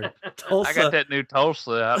tired. Tulsa. I got that new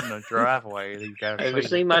Tulsa out in the driveway. Have you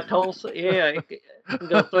seen my Tulsa? Yeah. You can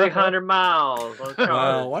go 300 miles.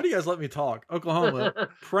 Wow. Why do you guys let me talk? Oklahoma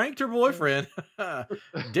pranked her boyfriend,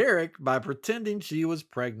 Derek, by pretending she was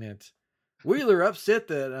pregnant. Wheeler, upset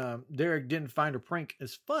that Derek didn't find her prank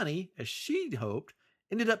as funny as she'd hoped,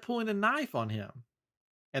 ended up pulling a knife on him.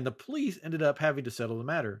 And the police ended up having to settle the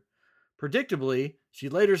matter. Predictably, she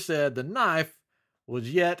later said the knife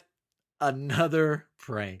was yet another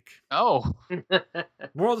prank. Oh.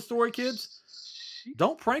 Moral of the story, kids?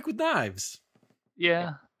 Don't prank with knives.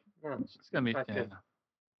 Yeah. It's going to be... Yeah.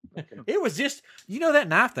 It was just... You know that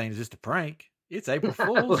knife thing is just a prank. It's April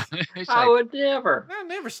Fool's. I would never. I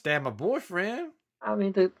never stab my boyfriend. I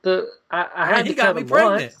mean, I had to cut him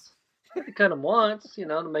once. I had to cut him once,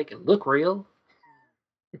 to make it look real.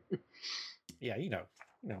 Yeah, you know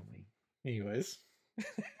me. Anyways.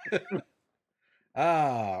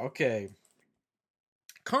 Okay.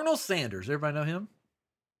 Colonel Sanders. Everybody know him?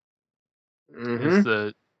 He's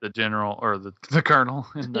the general, or the colonel.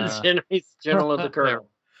 In, He's general of the colonel.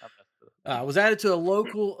 Was added to a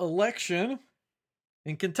local election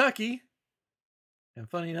in Kentucky. And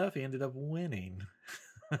funny enough, he ended up winning.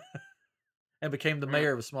 And became the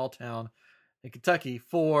mayor of a small town in Kentucky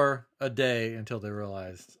for a day until they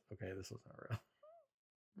realized, okay, this was not real.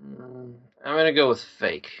 I'm going to go with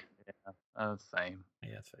fake. Yeah, same.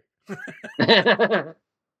 Yeah, it's fake.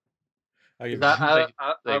 I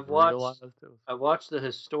watched the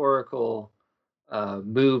historical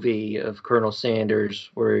movie of Colonel Sanders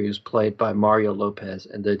where he was played by Mario Lopez,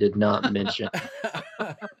 and they did not mention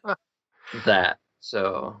that.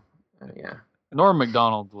 So, yeah. Norm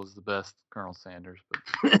Macdonald was the best Colonel Sanders,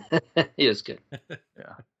 but he is good.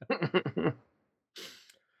 Yeah.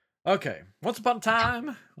 Okay. Once upon a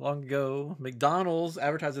time, long ago, McDonald's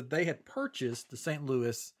advertised that they had purchased the St.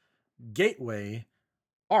 Louis Gateway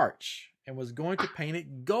Arch and was going to paint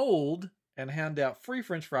it gold and hand out free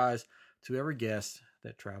French fries to every guest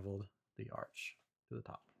that traveled the arch to the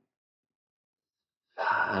top.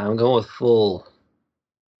 I'm going with full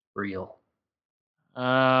real.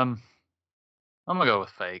 I'm gonna go with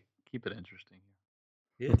fake. Keep it interesting.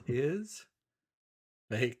 It is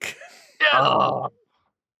fake. Oh.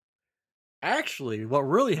 Actually, what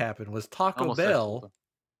really happened was Taco Bell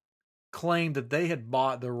claimed that they had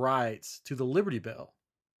bought the rights to the Liberty Bell.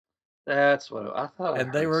 That's what I thought.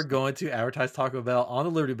 And they were going to advertise Taco Bell on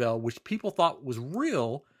the Liberty Bell, which people thought was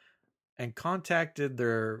real, and contacted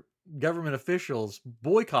their government officials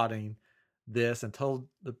boycotting this and told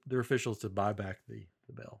their officials to buy back the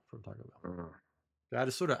bell from Taco Bell. So I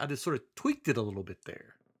just sort of tweaked it a little bit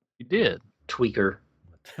there. You did. Tweaker.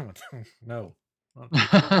 No. What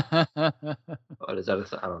is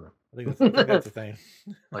that? I don't know. I think that's a thing.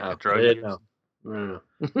 Like a I drug didn't use? know.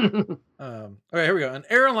 Okay, here we go. An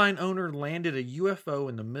airline owner landed a UFO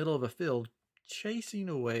in the middle of a field, chasing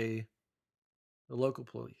away the local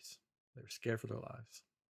police. They were scared for their lives.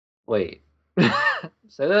 Wait.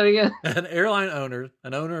 Say that again. An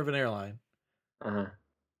owner of an airline,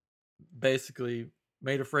 basically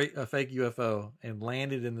made a fake UFO and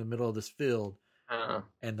landed in the middle of this field.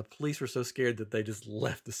 And the police were so scared that they just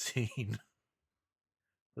left the scene.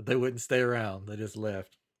 But they wouldn't stay around. They just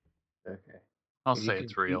left. Okay. I'll say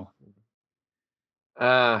it's real.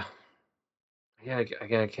 Yeah, I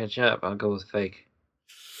gotta catch up. I'll go with fake.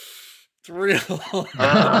 It's real.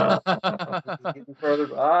 Getting further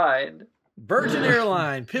behind. Virgin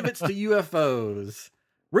Airline pivots to UFOs.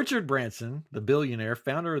 Richard Branson, the billionaire,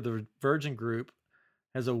 founder of the Virgin Group,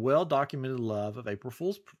 has a well-documented love of April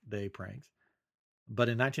Fool's Day pranks. But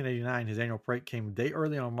in 1989, his annual prank came a day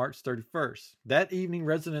early on March 31st. That evening,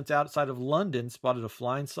 residents outside of London spotted a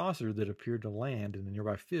flying saucer that appeared to land in a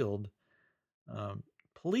nearby field.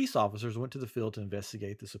 Police officers went to the field to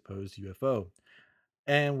investigate the supposed UFO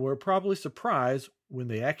and were probably surprised when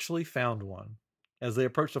they actually found one. As they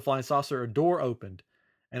approached the flying saucer, a door opened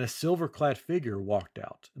and a silver-clad figure walked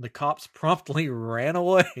out. And the cops promptly ran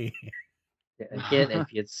away. Again,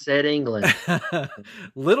 if you'd said England.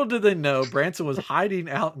 Little did they know, Branson was hiding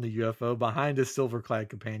out in the UFO behind his silver-clad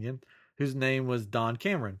companion, whose name was Don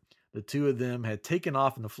Cameron. The two of them had taken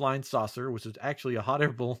off in the flying saucer, which was actually a hot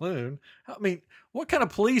air balloon. I mean, what kind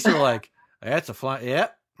of police are like, that's a flying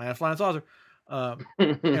saucer,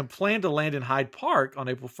 and planned to land in Hyde Park on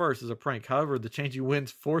April 1st as a prank. However, the changing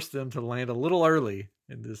winds forced them to land a little early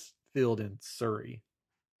in this field in Surrey.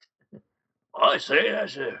 I say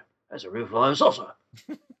that's a real flying saucer.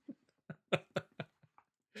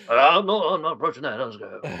 I'm not approaching that. Let's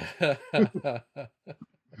go.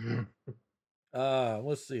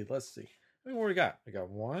 Let's see. How many more we got? We got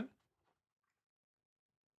one.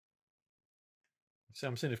 So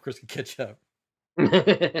I'm seeing if Chris can catch up.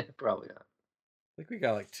 Probably not. I think we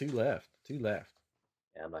got like two left. Yeah,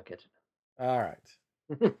 I'm not catching up. All right.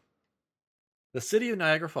 The city of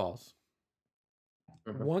Niagara Falls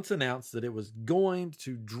once announced that it was going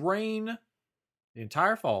to drain the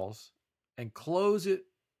entire falls and close it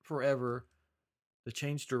forever to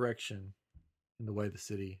change direction in the way the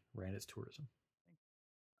city ran its tourism.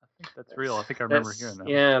 I think that's real. I think I remember hearing that.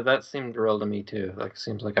 Yeah, that seemed real to me too. Like,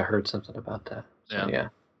 seems like I heard something about that. So, yeah.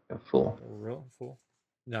 A fool. Real fool?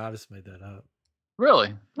 No, I just made that up.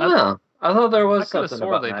 Really? No, I thought there was something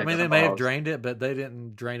about that. I mean, they may have drained it, but they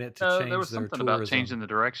didn't drain it to change there was their something tourism. about changing the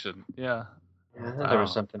direction. Yeah. There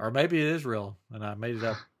was something. Or maybe it is real, and I made it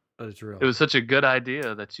up, but it's real. It was such a good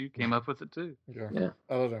idea that you came up with it too. Yeah.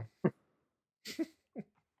 Oh, no.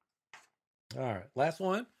 All right, last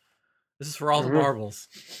one. This is for all the marbles.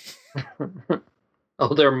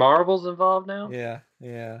 Oh, there are marbles involved now? Yeah.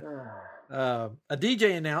 A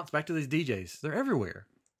DJ announced, back to these DJs, they're everywhere.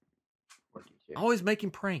 What DJ? Always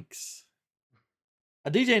making pranks. A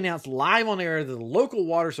DJ announced live on air that the local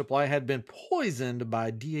water supply had been poisoned by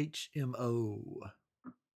DHMO.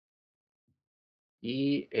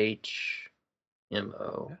 DHMO.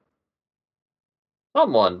 Yeah.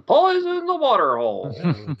 Someone poisoned the water hole.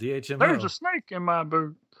 DHMO. There's a snake in my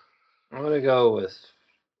boot. I'm going to go with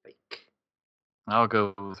fake. I'll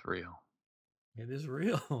go with real. It is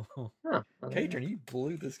real. Huh. Catron, you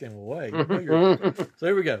blew this game away. So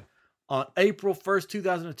here we go. On April 1st,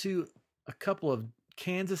 2002, a couple of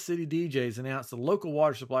Kansas City DJs announced the local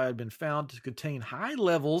water supply had been found to contain high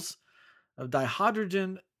levels of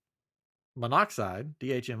dihydrogen monoxide,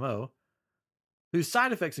 DHMO, whose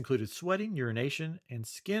side effects included sweating, urination, and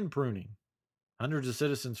skin pruning. Hundreds of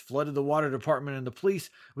citizens flooded the water department and the police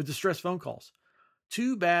with distress phone calls.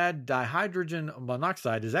 Too bad dihydrogen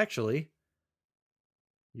monoxide is actually,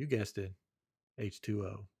 you guessed it,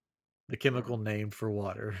 H2O, the chemical named for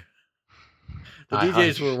water. The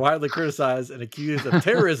DJs were widely criticized and accused of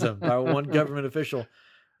terrorism by one government official.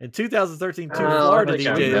 In 2013, two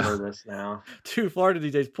Florida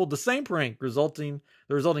DJs pulled the same prank, the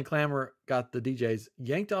resulting clamor got the DJs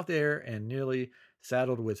yanked off the air and nearly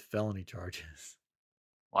saddled with felony charges.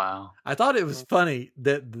 Wow. I thought it was funny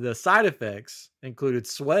that the side effects included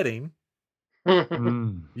sweating,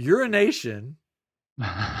 urination,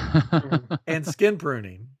 and skin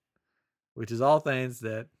pruning, which is all things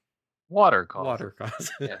that water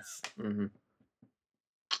causes. Yes. Mm-hmm.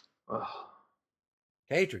 Oh.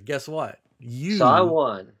 Catron, guess what? So I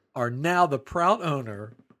won. Are now the proud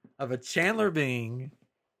owner of a Chandler Bing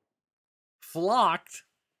flocked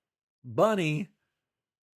bunny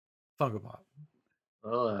Funko Pop.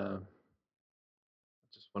 Well,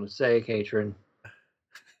 want to say, Katrin,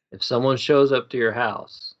 if someone shows up to your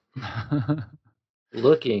house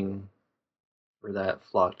looking for that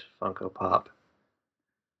flocked Funko Pop,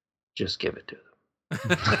 just give it to them.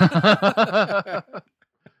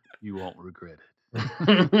 You won't regret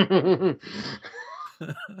it.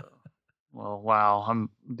 Well, wow, I'm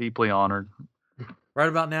deeply honored. Right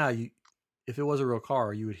about now, if it was a real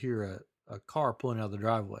car, you would hear a car pulling out of the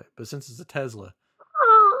driveway. But since it's a Tesla,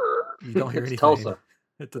 you don't hear anything. Tulsa.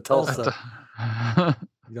 It's a Tulsa.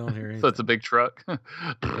 You don't hear anything. So it's a big truck. Well,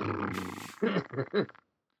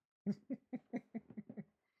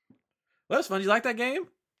 that's fun. You like that game?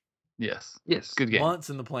 Yes. Yes. Good game. Months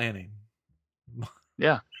in the planning.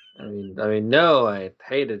 Yeah. I mean, no, I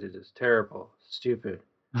hated it. It's terrible, stupid.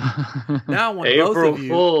 Now I want April both of you.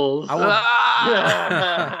 Fools. I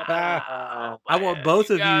want both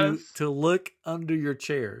of you to look under your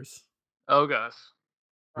chairs. Oh gosh,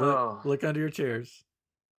 Look under your chairs.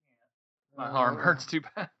 my arm hurts too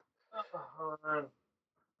bad. Hold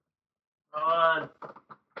on.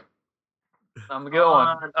 I'm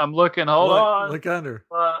going. I'm looking. Hold on. Look under.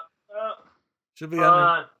 Should be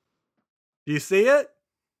under. Do you see it?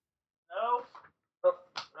 No.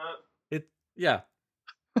 Yeah.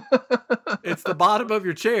 It's the bottom of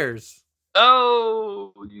your chairs.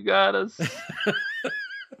 Oh, you got us.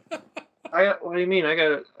 What do you mean? I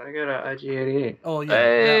got an IG88. Oh yeah.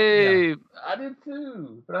 Hey, Yeah. I did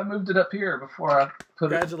too, but I moved it up here before I put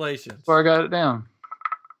Congratulations. Before I got it down.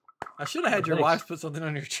 I should have had your wife put something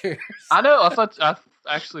on your chairs. I know. I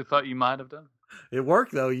actually thought you might have done it. It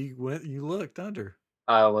worked though. You looked under.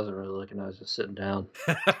 I wasn't really looking. I was just sitting down.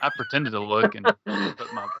 I pretended to look and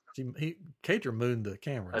put my Cater mooned the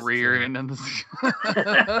camera. rear end in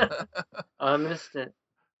the. I missed it.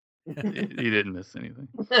 You didn't miss anything.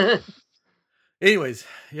 Anyways,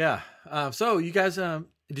 yeah. So you guys,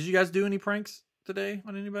 did you guys do any pranks today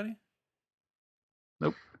on anybody?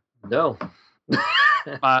 Nope. No.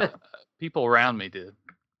 My people around me did.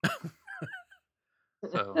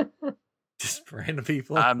 So just random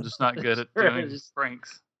people. I'm just not good at doing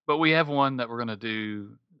pranks. But we have one that we're gonna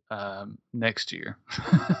do next year.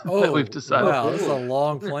 That we've decided. Wow, this is a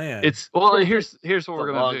long plan. Here's what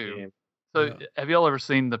we're gonna do. Game. So have y'all ever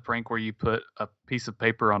seen the prank where you put a piece of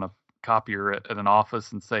paper on a copier at an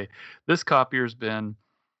office and say, this copier's been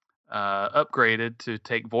upgraded to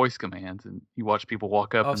take voice commands, and you watch people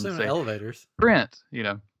walk up and say elevators print,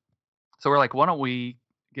 so we're like, why don't we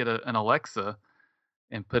get an Alexa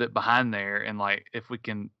and put it behind there, and like if we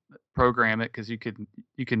can program it, because you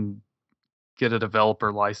can get a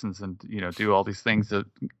developer license and do all these things to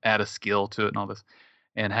add a skill to it and all this,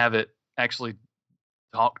 and have it actually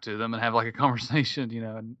talk to them and have like a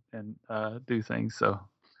conversation, and do things. So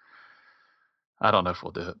I don't know if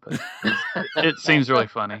we'll do it, but it seems really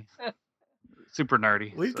funny. Super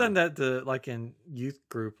nerdy. We've done that like in youth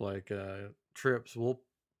group, like trips.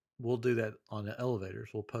 We'll do that on the elevators.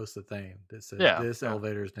 We'll post a thing that says this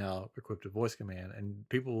elevator is now equipped with voice command, and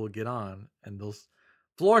people will get on and they'll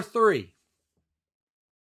floor 3.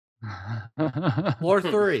 Floor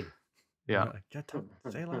 3. Yeah. God,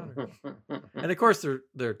 say it louder. And of course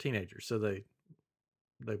they're teenagers, so they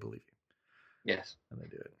believe you. Yes. And they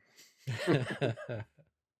do it.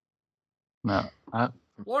 No.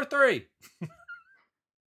 Floor 3.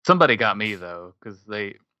 Somebody got me though, because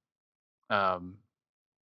they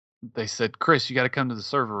said, Chris, you got to come to the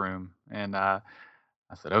server room, and I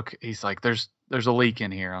said, okay. He's like, there's a leak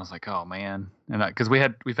in here. I was like, oh man, and because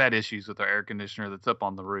we've had issues with our air conditioner that's up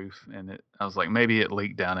on the roof, and I was like, maybe it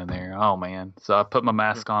leaked down in there. Oh man, so I put my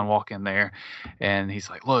mask on, walk in there, and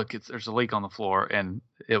he's like, look, there's a leak on the floor, and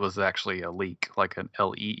it was actually a leak, like an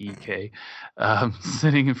LEEK,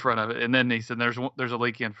 sitting in front of it. And then he said, there's a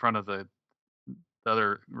leak in front of the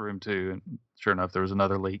other room too, and sure enough, there was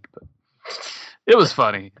another leak, but. It was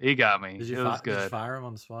funny. He got me. It was good. Did you fire him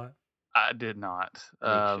on the spot? I did not.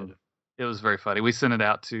 It was very funny. We sent it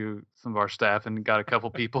out to some of our staff and got a couple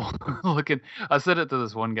people looking. I sent it to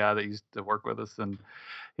this one guy that used to work with us, and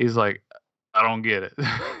he's like, I don't get it.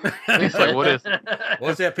 He's like, what is it?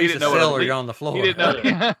 What's that piece of celery on the floor? He didn't know.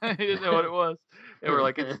 He didn't know what it was. And we're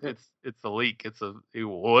like, it's a leak.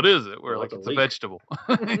 What is it? We're like, it's a vegetable.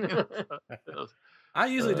 I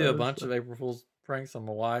usually do a bunch of April Fool's pranks on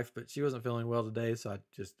my wife, but she wasn't feeling well today, so I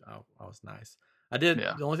was nice. I did.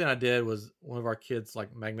 Yeah. The only thing I did was one of our kids'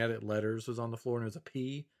 like magnetic letters was on the floor, and it was a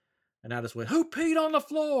P, and I just went, "Who peed on the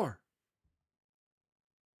floor?"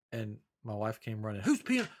 And my wife came running. Who's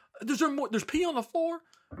peeing? There's pee on the floor.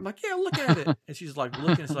 I'm like, yeah, look at it. And she's like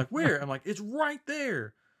looking. She's like, where? I'm like, it's right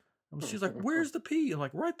there. And she's like, where's the pee? I'm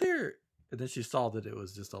like, right there. And then she saw that it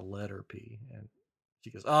was just a letter P, and she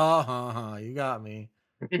goes, you got me.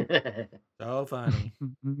 So funny.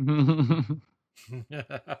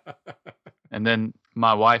 And then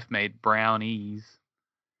my wife made brownies.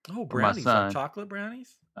 Oh, for my brownies, like son. chocolate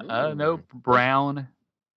brownies? No, brown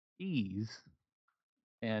ease.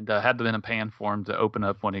 And had them in a pan for him to open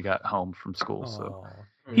up when he got home from school. So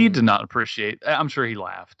Aw. he did not appreciate. I'm sure he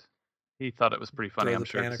laughed. He thought it was pretty funny. Throw I'm the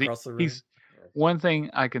sure pan 'cause across the room. he's one thing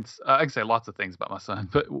I can say lots of things about my son,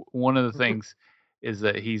 but one of the things is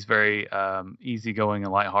that he's very easygoing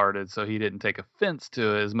and lighthearted. So he didn't take offense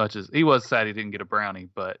to it as much as he was sad he didn't get a brownie,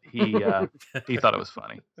 but he thought it was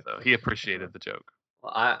funny. So he appreciated the joke.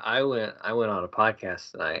 Well, I went on a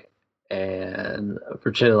podcast tonight and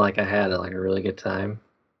pretended like I had like a really good time.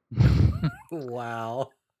 Wow.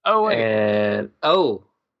 Oh wait. And oh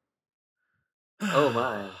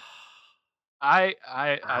my. I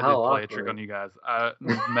did How play a trick awkward. on you guys. I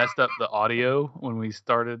messed up the audio when we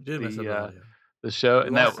started You did mess up the audio. the show, We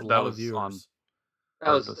and lost that a lot of was viewers. on.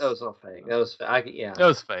 That was purpose. all fake. That was yeah. That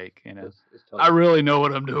was fake, you know. It's I really know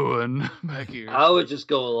what I'm doing back here. I would just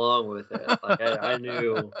go along with it. Like I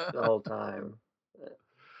knew the whole time.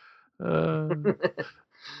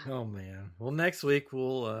 Oh man. Well, next week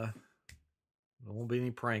we'll there won't be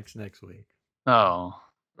any pranks next week. Oh,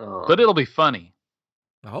 Oh. but it'll be funny.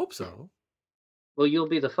 I hope so. Well, you'll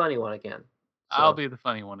be the funny one again. I'll So, be the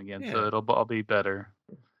funny one again, Yeah. so I'll be better.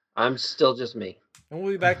 I'm still just me. And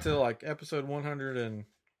we'll be back to like episode 188.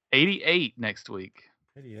 88 next week.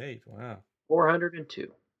 Wow.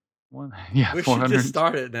 402. Yeah, We should 400. just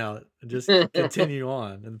start it now and just continue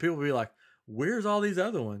on. And people will be like, where's all these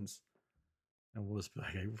other ones? And we'll just be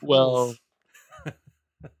like, hey, Well,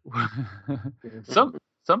 some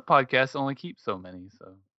podcasts only keep so many,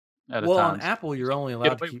 so at well, a time. on Apple, you're only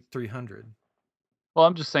allowed to keep 300. Well,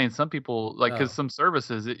 I'm just saying some people like because Oh. some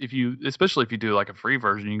services, especially if you do like a free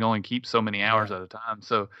version, you can only keep so many hours Right. at a time.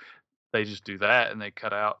 So they just do that and they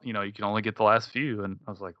cut out. You can only get the last few. And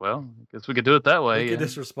I was like, well, I guess we could do it that way. We could and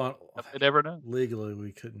just respond. nobody never know. Legally,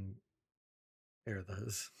 we couldn't air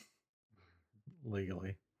those.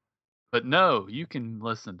 Legally. But no, you can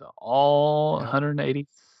listen to all Yeah.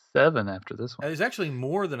 187 after this one. There's actually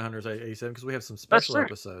more than 187 because we have some special true.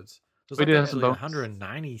 episodes. There's We like did have some actually bonus.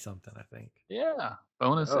 190 something, I think. Yeah,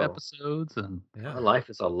 bonus Oh. episodes and Yeah. My life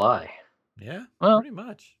is a lie. Yeah. well, Pretty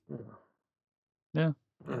much. yeah.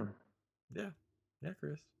 Mm. Yeah,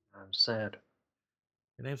 Chris. I'm sad.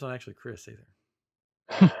 Your name's not actually Chris either.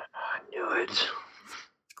 I knew it. It's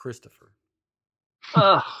Christopher.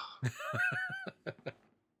 Ugh.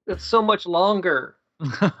 It's so much longer.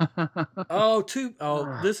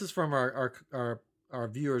 This is from our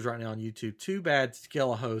viewers right now on YouTube. Too bad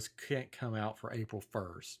Skellhost can't come out for April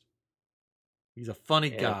 1st. He's a funny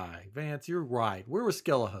Yeah. guy. Vance, you're right. Where was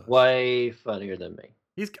Skellhost? Way funnier than me.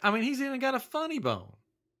 He's even got a funny bone.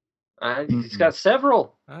 He's got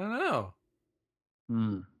several. I don't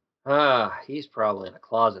know. He's probably in a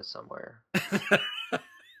closet somewhere.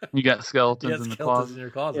 You got skeletons You in got the skeletons in closet. your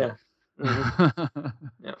closet. Yeah.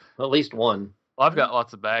 Yeah. At least one. Well, I've got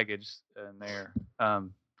lots of baggage in there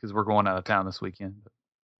because we're going out of town this weekend.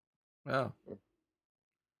 Oh.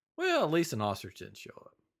 Well, at least an ostrich didn't show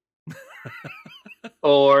up.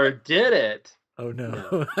 Or did it? Oh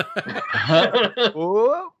no.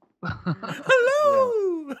 Whoa.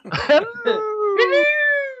 Hello. Hello.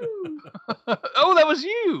 Oh, that was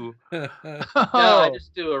you. No, I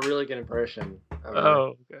just do a really good impression of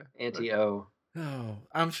Oh, okay. Auntie O. Oh,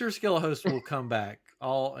 I'm sure Skellhost will come back.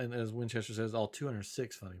 And as Winchester says, all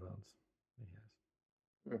 206 funny bones.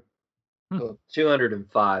 So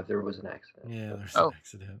 205, there was an accident. Yeah, there's Oh. an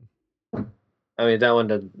accident. I mean, that one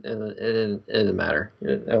it didn't matter.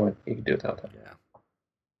 That one, you can do it without that. Yeah.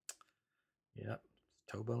 Yep.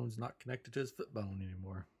 Toe bone's not connected to his foot bone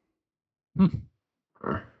anymore.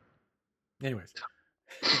 Anyways.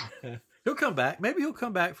 He'll come back. Maybe he'll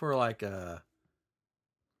come back for like a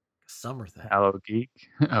summer thing. Hello, geek.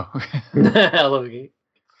 Oh, okay. Hello, geek.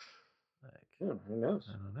 Like, Who knows?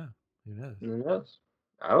 I don't know. Who knows? Who knows?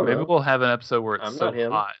 I don't Maybe know. we'll have an episode where it's I'm so not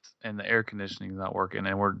him. hot and the air conditioning's not working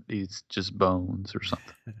and it's just bones or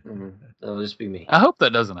something. That'll just be me. I hope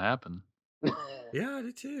that doesn't happen. Yeah, I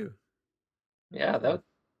do too. Yeah, that.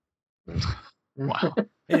 Wow.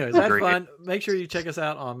 Anyways, that's Great. fun. Make sure you check us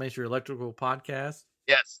out on Major Electrical Podcast.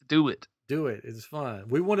 Yes, do it. Do it. It's fun.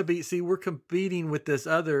 We want to we're competing with this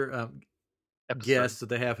other Episode. guest that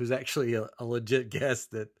they have who's actually a legit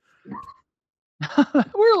guest that,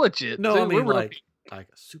 We're legit. no, dude. I mean We're like a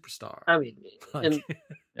superstar. I mean, Like,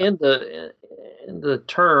 in the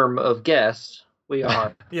term of guest, we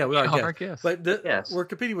are. yeah, we are our guests. guest. But Yes. we're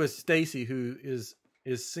competing with Stacy, who is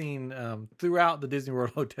is seen throughout the Disney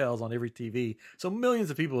World hotels on every TV. So millions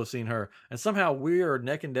of people have seen her, and somehow we are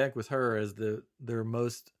neck and neck with her as their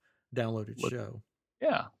most downloaded show.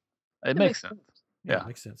 Yeah, it makes sense. Yeah, it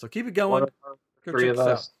makes sense. So keep it going. Go Three check of us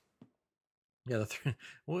us. out. Yeah, the three.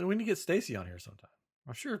 Well, we need to get Stacy on here sometime.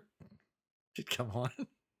 I'm sure she'd come on.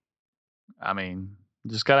 I mean,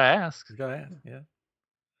 just gotta ask. Just gotta ask. Yeah.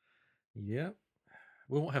 Yep.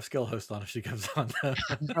 We won't have Skill Host on if she comes on.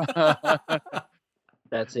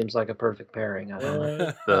 That seems like a perfect pairing. I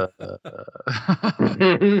don't know.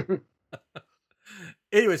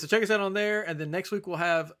 Anyway, so check us out on there, and then next week we'll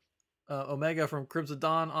have Omega from Crimson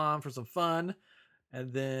Dawn on for some fun,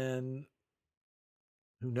 and then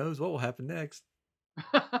who knows what will happen next?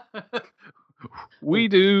 We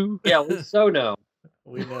do. Yeah, we so know.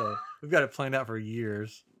 We know. We've got it planned out for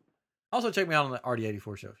years. Also, check me out on the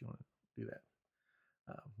RD84 show if you want to do that.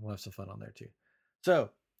 We'll have some fun on there too. So,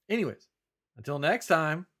 anyways, until next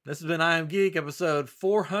time, this has been I Am Geek, episode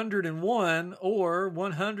 401 or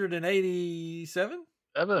 187?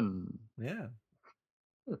 7. Yeah.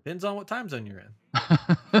 Depends on what time zone you're in.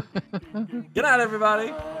 Good night,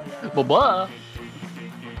 everybody. Bye-bye.